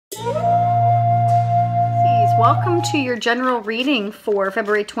welcome to your general reading for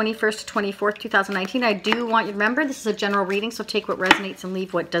February 21st to 24th, 2019. I do want you to remember this is a general reading, so take what resonates and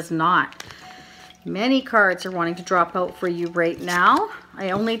leave what does not. Many cards are wanting to drop out for you right now.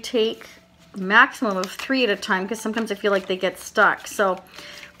 I only take a maximum of 3 at a time because sometimes I feel like they get stuck. So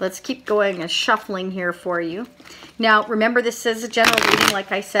let's keep going and shuffling here for you. Now, remember, this is a general reading,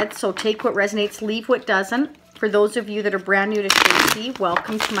 like I said, so take what resonates, leave what doesn't. For those of you that are brand new to Shasie,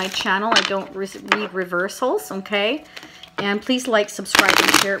 welcome to my channel. I don't read reversals, okay? And please like, subscribe,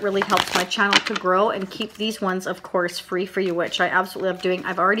 and share. It really helps my channel to grow and keep these ones, of course, free for you, which I absolutely love doing.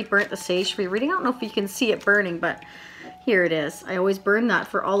 I've already burnt the sage for your reading. I don't know if you can see it burning, but here it is. I always burn that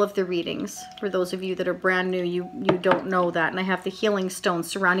for all of the readings. For those of you that are brand new, you don't know that. And I have the healing stones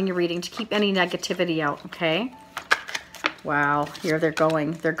surrounding your reading to keep any negativity out, okay? Wow, here they're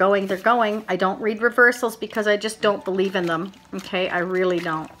going. They're going, they're going. I don't read reversals because I just don't believe in them, okay? I really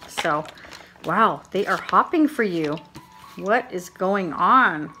don't. So, wow, they are hopping for you. What is going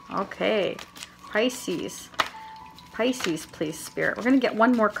on? Okay, Pisces. Pisces, please, Spirit. We're going to get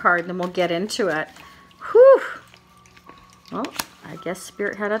one more card, then we'll get into it. Whew. Well, I guess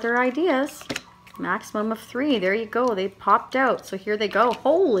Spirit had other ideas. Maximum of 3. There you go. They popped out. So here they go.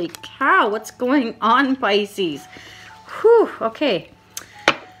 Holy cow, what's going on, Pisces? Whew, okay.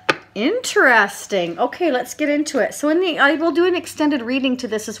 Interesting. Okay, let's get into it. So I will do an extended reading to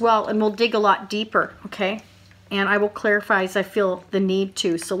this as well, and we'll dig a lot deeper, okay? And I will clarify as I feel the need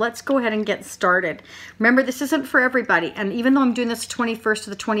to. So let's go ahead and get started. Remember, this isn't for everybody. And even though I'm doing this 21st to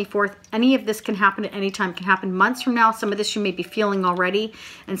the 24th, any of this can happen at any time. It can happen months from now. Some of this you may be feeling already.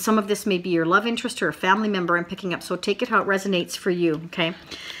 And some of this may be your love interest or a family member I'm picking up. So take it how it resonates for you, okay?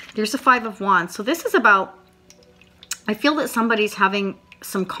 Here's the 5 of Wands. So this is about, I feel that somebody's having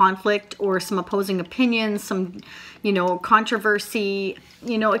some conflict or some opposing opinions, some, controversy.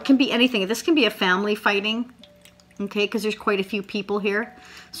 It can be anything. This can be a family fighting, okay, because there's quite a few people here.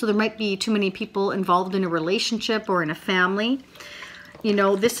 So there might be too many people involved in a relationship or in a family.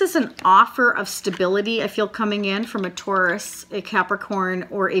 This is an offer of stability, I feel, coming in from a Taurus, a Capricorn,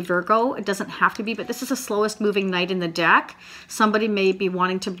 or a Virgo. It doesn't have to be, but this is the slowest moving knight in the deck. Somebody may be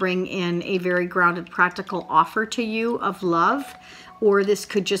wanting to bring in a very grounded, practical offer to you of love, or this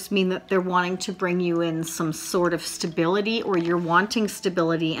could just mean that they're wanting to bring you in some sort of stability, or you're wanting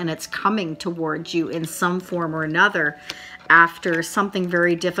stability and it's coming towards you in some form or another after something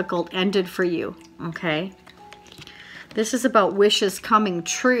very difficult ended for you, okay? This is about wishes coming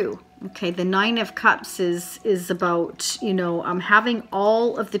true. Okay, the 9 of Cups is about, having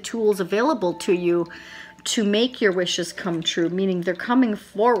all of the tools available to you to make your wishes come true, meaning they're coming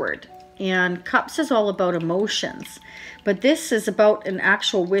forward. And Cups is all about emotions. But this is about an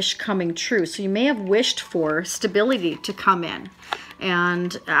actual wish coming true. So you may have wished for stability to come in.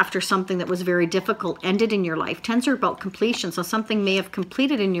 And after something that was very difficult ended in your life. 10s are about completion. So something may have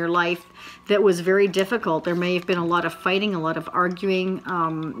completed in your life that was very difficult. There may have been a lot of fighting, a lot of arguing.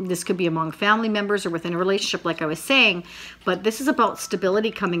 This could be among family members or within a relationship, like I was saying. But this is about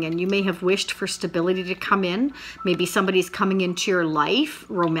stability coming in. You may have wished for stability to come in. Maybe somebody's coming into your life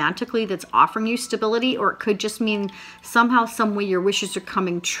romantically that's offering you stability. Or it could just mean somehow, some way your wishes are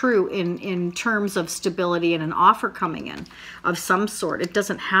coming true in terms of stability and an offer coming in of some sort. It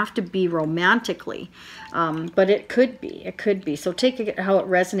doesn't have to be romantically, but it could be. It could be. So take it how it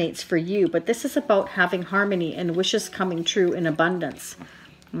resonates for you. But this is about having harmony and wishes coming true in abundance.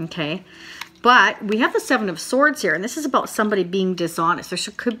 Okay. But we have the 7 of Swords here, and this is about somebody being dishonest.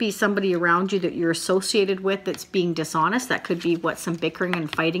 There could be somebody around you that you're associated with that's being dishonest. That could be what some bickering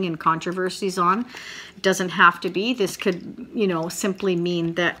and fighting and controversies on. It doesn't have to be. This could, simply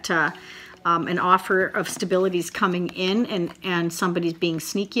mean that an offer of stability is coming in and somebody's being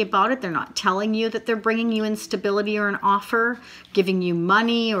sneaky about it. They're not telling you that they're bringing you in stability or an offer, giving you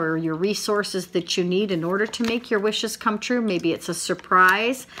money or your resources that you need in order to make your wishes come true. Maybe it's a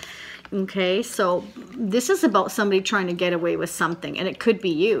surprise. Okay, so this is about somebody trying to get away with something, and it could be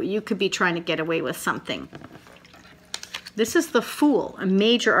you. You could be trying to get away with something. This is the Fool, a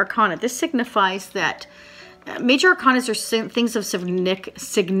major arcana. This signifies that major arcanas are things of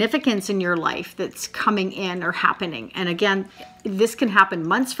significance in your life that's coming in or happening. And again, this can happen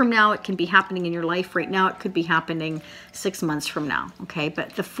months from now. It can be happening in your life right now. It could be happening 6 months from now. Okay,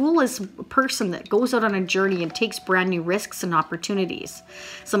 but the Fool is a person that goes out on a journey and takes brand new risks and opportunities.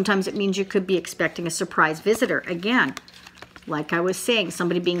 Sometimes it means you could be expecting a surprise visitor. Again, Like I was saying,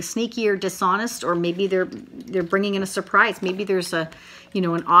 somebody being sneaky or dishonest, or maybe they're bringing in a surprise. Maybe there's a, you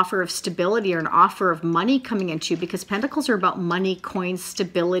know, an offer of stability or an offer of money coming into you, because pentacles are about money, coins,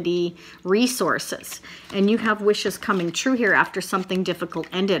 stability, resources. And you have wishes coming true here after something difficult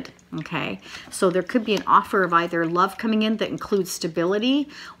ended, okay? So there could be an offer of either love coming in that includes stability,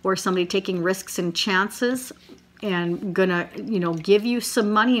 or somebody taking risks and chances and gonna, you know, give you some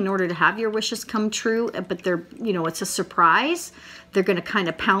money in order to have your wishes come true, but they're, you know, it's a surprise. They're gonna kind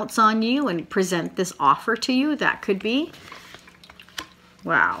of pounce on you and present this offer to you. That could be.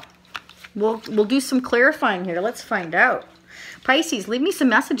 Wow. We'll do some clarifying here. Let's find out. Pisces, leave me some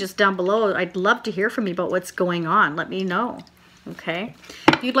messages down below. I'd love to hear from you about what's going on. Let me know. Okay.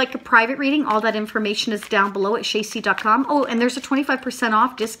 If you'd like a private reading, all that information is down below at shasie.com. Oh, and there's a 25%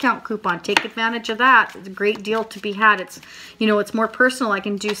 off discount coupon. Take advantage of that. It's a great deal to be had. It's, you know, it's more personal. I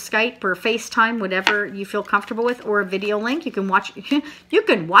can do Skype or FaceTime, whatever you feel comfortable with, or a video link. You can watch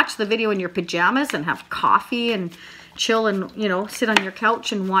the video in your pajamas and have coffee and chill and, you know, sit on your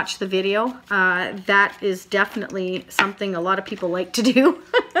couch and watch the video. That is definitely something a lot of people like to do,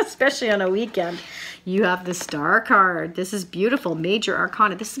 especially on a weekend. You have the Star card. This is beautiful. Major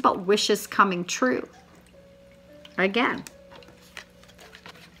Arcana. This is about wishes coming true. Again.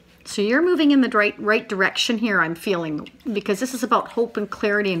 So you're moving in the right direction here, I'm feeling, because this is about hope and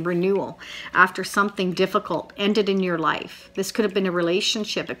clarity and renewal after something difficult ended in your life. This could have been a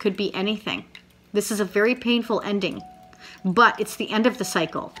relationship. It could be anything. This is a very painful ending, but it's the end of the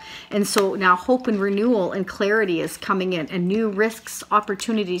cycle. And so now hope and renewal and clarity is coming in, and new risks,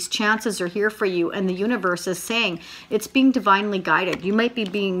 opportunities, chances are here for you. And the universe is saying it's being divinely guided. You might be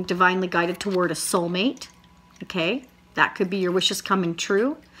being divinely guided toward a soulmate. Okay. That could be your wishes coming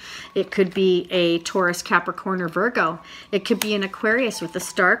true. It could be a Taurus, Capricorn, or Virgo. It could be an Aquarius with the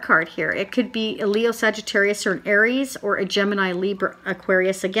Star card here. It could be a Leo, Sagittarius, or an Aries, or a Gemini, Libra,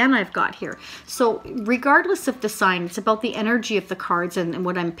 Aquarius again I've got here. So regardless of the sign, it's about the energy of the cards and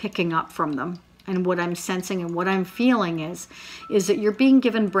what I'm picking up from them. And what I'm sensing and what I'm feeling is that you're being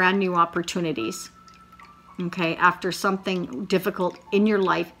given brand new opportunities. Okay, after something difficult in your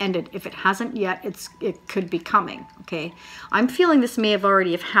life ended. If it hasn't yet, it could be coming. Okay, I'm feeling this may have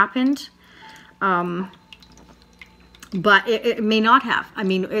already have happened, but it may not have. I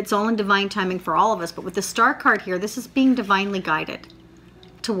mean, it's all in divine timing for all of us. But with the Star card here, this is being divinely guided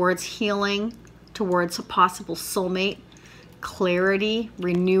towards healing, towards a possible soulmate, clarity,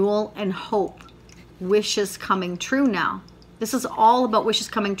 renewal, and hope. Wishes coming true now. This is all about wishes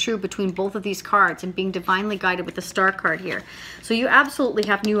coming true between both of these cards and being divinely guided with the Star card here. So you absolutely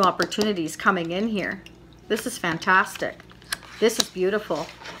have new opportunities coming in here. This is fantastic. This is beautiful.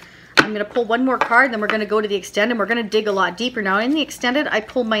 I'm going to pull one more card, then we're going to go to the extended. We're going to dig a lot deeper. Now in the extended, I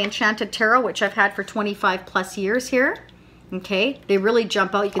pulled my Enchanted Tarot, which I've had for 25 plus years here. Okay, they really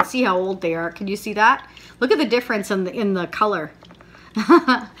jump out. You can see how old they are. Can you see that? Look at the difference in the color.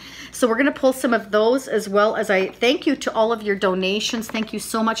 So we're going to pull some of those, as well as I thank you to all of your donations. Thank you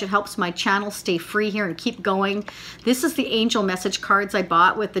so much. It helps my channel stay free here and keep going. This is the angel message cards I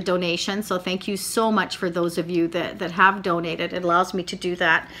bought with the donation. So thank you so much for those of you that have donated. It allows me to do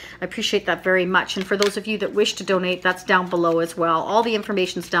that. I appreciate that very much. And for those of you that wish to donate, that's down below as well. All the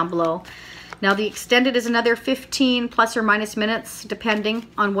information is down below. Now the extended is another 15 plus or minus minutes, depending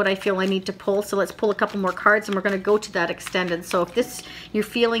on what I feel I need to pull. So let's pull a couple more cards and we're going to go to that extended. So if this you're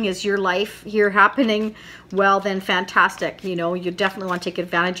feeling is your life here happening, well then fantastic. You know, you definitely want to take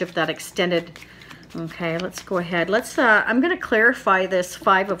advantage of that extended. Okay, let's go ahead. Let's I'm going to clarify this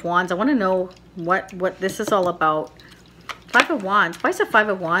Five of Wands. I want to know what this is all about. Five of Wands. Why is the Five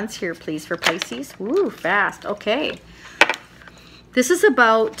of Wands here, please, for Pisces? Woo, fast. Okay. This is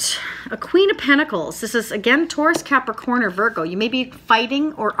about a Queen of Pentacles. This is, again, Taurus, Capricorn, or Virgo. You may be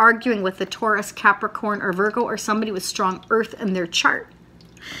fighting or arguing with the Taurus, Capricorn, or Virgo, or somebody with strong earth in their chart.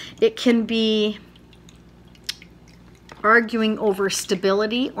 It can be arguing over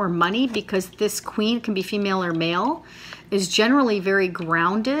stability or money, because this queen, can be female or male, is generally very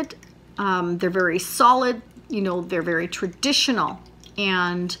grounded. They're very solid. You know, they're very traditional.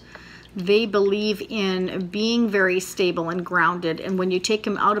 And they believe in being very stable and grounded. And when you take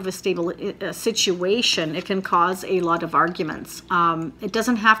them out of a stable situation, it can cause a lot of arguments. It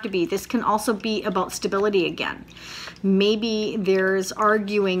doesn't have to be. This can also be about stability again. Maybe there's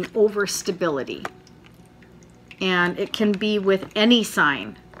arguing over stability. And it can be with any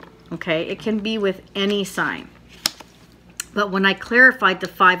sign. Okay? It can be with any sign. But when I clarified the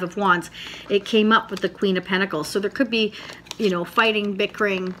Five of Wands, it came up with the Queen of Pentacles. So there could be, you know, fighting,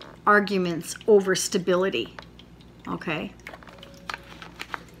 bickering, arguments over stability. Okay.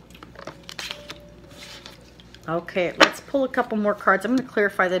 Okay, let's pull a couple more cards. I'm going to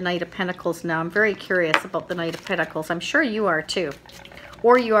clarify the Knight of Pentacles now. I'm very curious about the Knight of Pentacles. I'm sure you are too.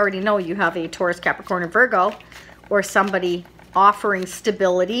 Or you already know you have a Taurus, Capricorn, or Virgo, or somebody offering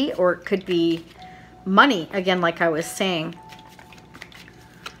stability, or it could be money, again, like I was saying.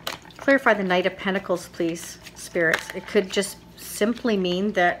 Clarify the Knight of Pentacles, please, spirits. It could just simply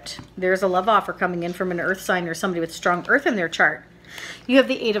mean that there's a love offer coming in from an earth sign or somebody with strong earth in their chart. You have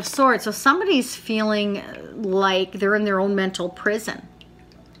the Eight of Swords, so somebody's feeling like they're in their own mental prison.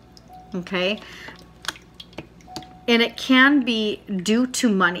 Okay? And it can be due to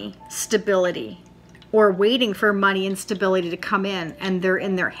money, stability, or waiting for money and stability to come in, and they're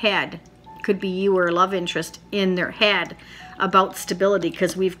in their head. Could be you or a love interest in their head about stability,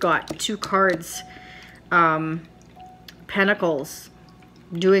 because we've got two cards, Pentacles,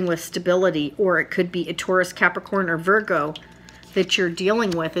 doing with stability, or it could be a Taurus, Capricorn, or Virgo that you're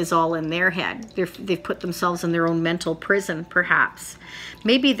dealing with is all in their head. They've put themselves in their own mental prison, perhaps.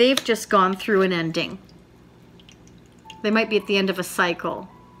 Maybe they've just gone through an ending. They might be at the end of a cycle,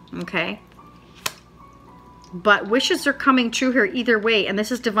 okay? But wishes are coming true here either way, and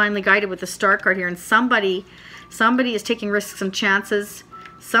this is divinely guided with the Star card here, and somebody is taking risks and chances.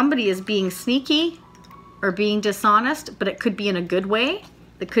 Somebody is being sneaky or being dishonest, but it could be in a good way.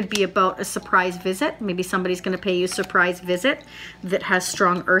 It could be about a surprise visit. Maybe somebody's going to pay you a surprise visit that has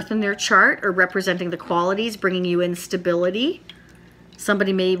strong earth in their chart, or representing the qualities, bringing you in stability.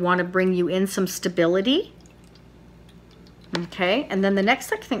 Somebody may want to bring you in some stability. Okay, and then the next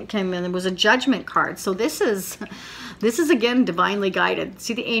thing that came in was a Judgment card. So this is again divinely guided.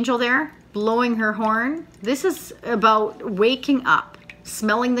 See the angel there blowing her horn? This is about waking up,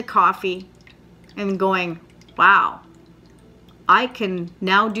 smelling the coffee, and going, wow, I can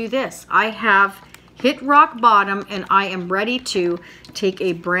now do this. I have hit rock bottom, and I am ready to take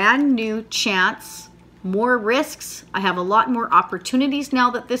a brand new chance, more risks. I have a lot more opportunities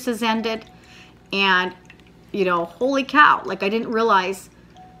now that this has ended. And, you know, holy cow, like I didn't realize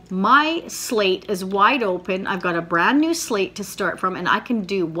my slate is wide open. I've got a brand new slate to start from, and I can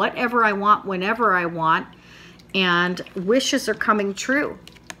do whatever I want, whenever I want, and wishes are coming true.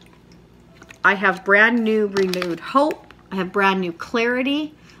 I have brand new renewed hope. I have brand new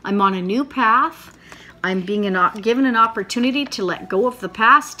clarity. I'm on a new path. I'm being given an opportunity to let go of the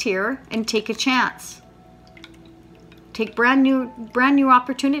past here and take a chance. Take brand new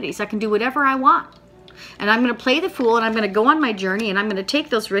opportunities. I can do whatever I want. And I'm going to play the fool, and I'm going to go on my journey, and I'm going to take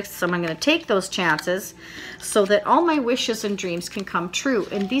those risks, and I'm going to take those chances so that all my wishes and dreams can come true.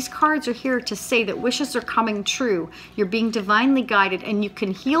 And these cards are here to say that wishes are coming true. You're being divinely guided, and you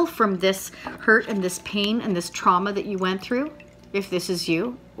can heal from this hurt and this pain and this trauma that you went through, if this is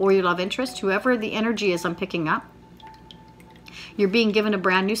you or your love interest, whoever the energy is I'm picking up. You're being given a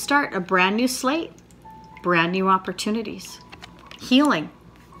brand new start, a brand new slate, brand new opportunities, healing.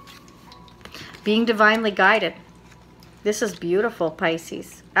 Being divinely guided. This is beautiful,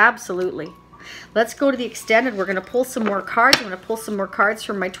 Pisces. Absolutely. Let's go to the extended. We're going to pull some more cards. I'm going to pull some more cards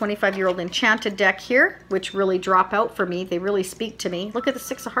from my 25-year-old enchanted deck here, which really drop out for me. They really speak to me. Look at the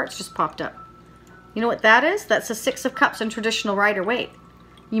Six of Hearts just popped up. You know what that is? That's the Six of Cups in traditional Rider-Waite.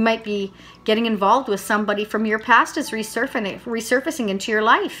 You might be getting involved with somebody from your past is resurfacing into your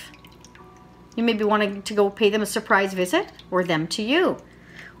life. You may be wanting to go pay them a surprise visit, or them to you.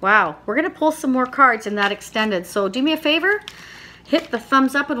 Wow, we're going to pull some more cards in that extended. So do me a favor, hit the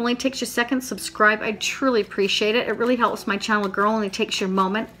thumbs up. It only takes you seconds. Subscribe. I truly appreciate it. It really helps my channel grow. It only takes you a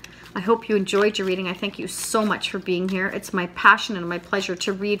moment. I hope you enjoyed your reading. I thank you so much for being here. It's my passion and my pleasure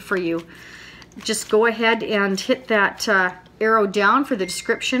to read for you. Just go ahead and hit that arrow down for the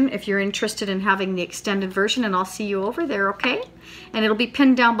description if you're interested in having the extended version, and I'll see you over there, okay? And it'll be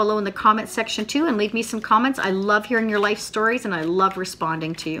pinned down below in the comment section too, and leave me some comments. I love hearing your life stories, and I love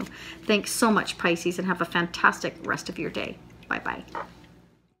responding to you. Thanks so much, Pisces, and have a fantastic rest of your day. Bye-bye.